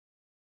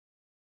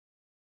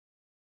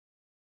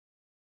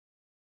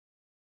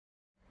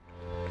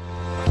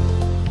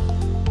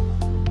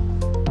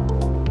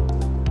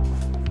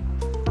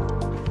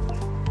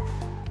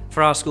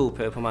For our school,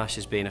 Purple Mash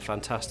has been a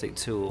fantastic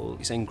tool.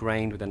 It's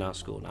ingrained within our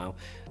school now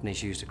and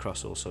is used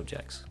across all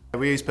subjects.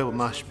 We use Purple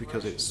Mash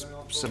because it's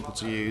simple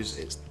to use,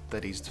 it's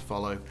dead easy to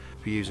follow.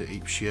 We use it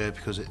each year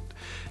because it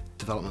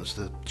develops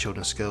the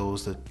children's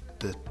skills,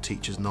 the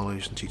teachers'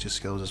 knowledge and teachers'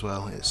 skills as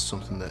well. It's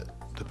something that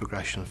the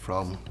progression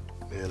from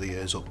early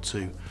years up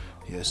to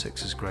year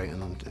 6 is great,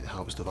 and it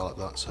helps develop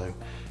that, so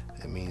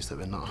it means that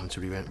we're not having to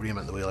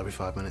reinvent the wheel every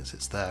 5 minutes.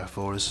 It's there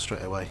for us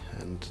straight away,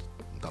 and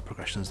that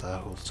progression's there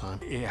all the time.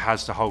 It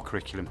has the whole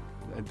curriculum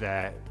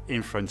there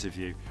in front of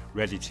you,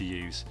 ready to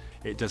use.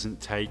 It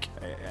doesn't take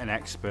an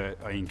expert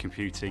in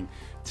computing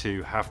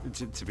to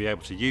be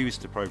able to use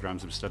the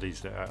programs of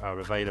studies that are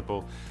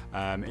available.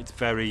 It's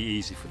very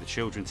easy for the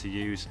children to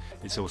use.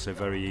 It's also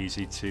very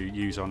easy to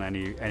use on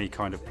any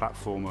kind of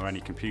platform or any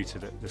computer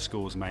that the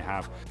schools may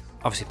have.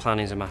 Obviously,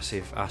 planning is a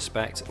massive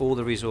aspect. All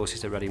the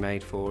resources are ready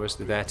made for us.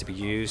 They're there to be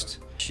used.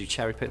 You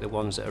cherry pick the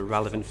ones that are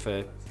relevant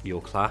for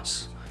your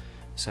class.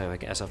 So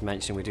as I've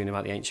mentioned, we're doing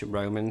about the ancient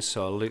Romans,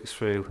 so I'll look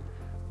through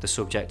the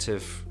subject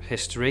of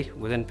history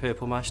within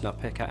Purple Mash and I'll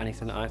pick out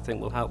anything that I think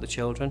will help the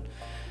children.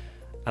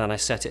 And then I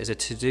set it as a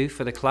to-do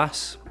for the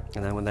class,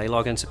 and then when they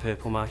log into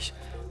Purple Mash,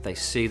 they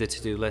see the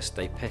to-do list,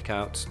 they pick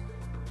out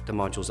the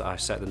modules that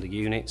I've set them, the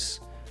units,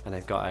 and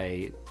they've got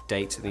a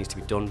date that needs to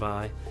be done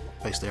by.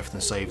 Basically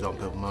everything's saved on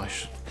Purple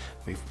Mash.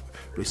 We've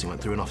recently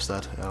went through an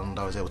Ofsted and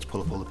I was able to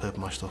pull up all the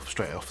Purple Mash stuff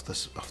straight off the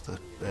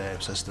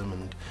system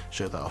and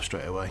show that off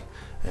straight away.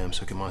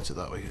 So we can monitor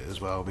that way as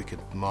well. We can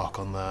mark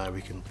on there,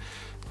 we can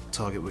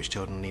target which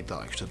children need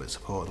that extra bit of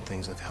support and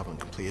things. If they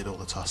haven't completed all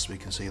the tasks, we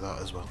can see that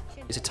as well.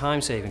 It's a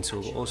time-saving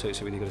tool, but also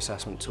it's a really good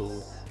assessment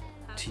tool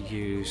to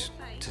use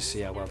to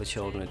see how well the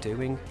children are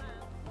doing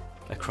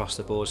across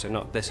the board.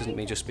 So this isn't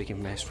me just speaking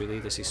from history,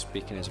 this is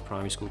speaking as a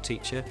primary school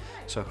teacher.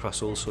 So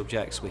across all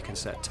subjects we can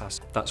set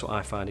tasks. That's what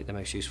I find it the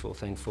most useful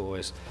thing for,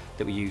 is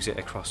that we use it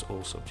across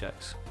all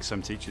subjects.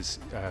 Some teachers'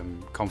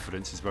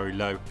 confidence is very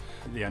low.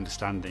 The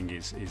understanding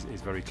is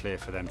very clear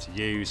for them to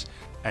use.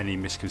 Any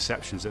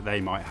misconceptions that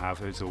they might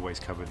have is always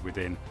covered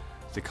within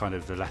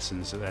the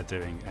lessons that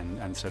they're doing,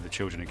 and so the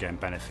children again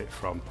benefit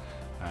from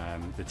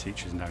the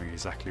teachers knowing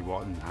exactly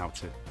what and how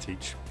to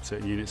teach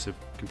certain units of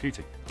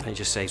computing. And it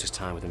just saves us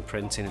time within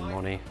printing and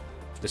money.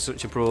 There's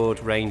such a broad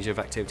range of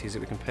activities that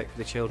we can pick for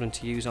the children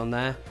to use on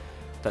there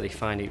that they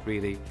find it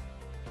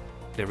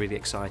they're really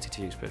excited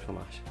to use Purple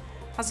Mash.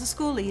 As a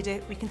school leader,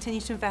 we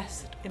continue to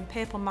invest in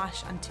Purple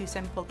Mash and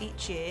 2Simple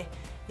each year,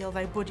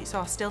 although budgets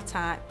are still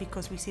tight,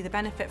 because we see the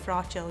benefit for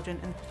our children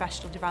and the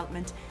professional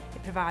development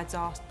it provides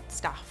our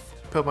staff.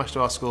 Purple Mash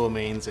to our school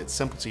means it's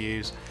simple to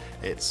use,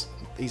 it's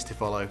easy to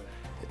follow,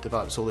 it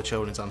develops all the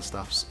children's and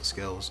staff's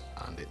skills,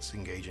 and it's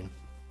engaging.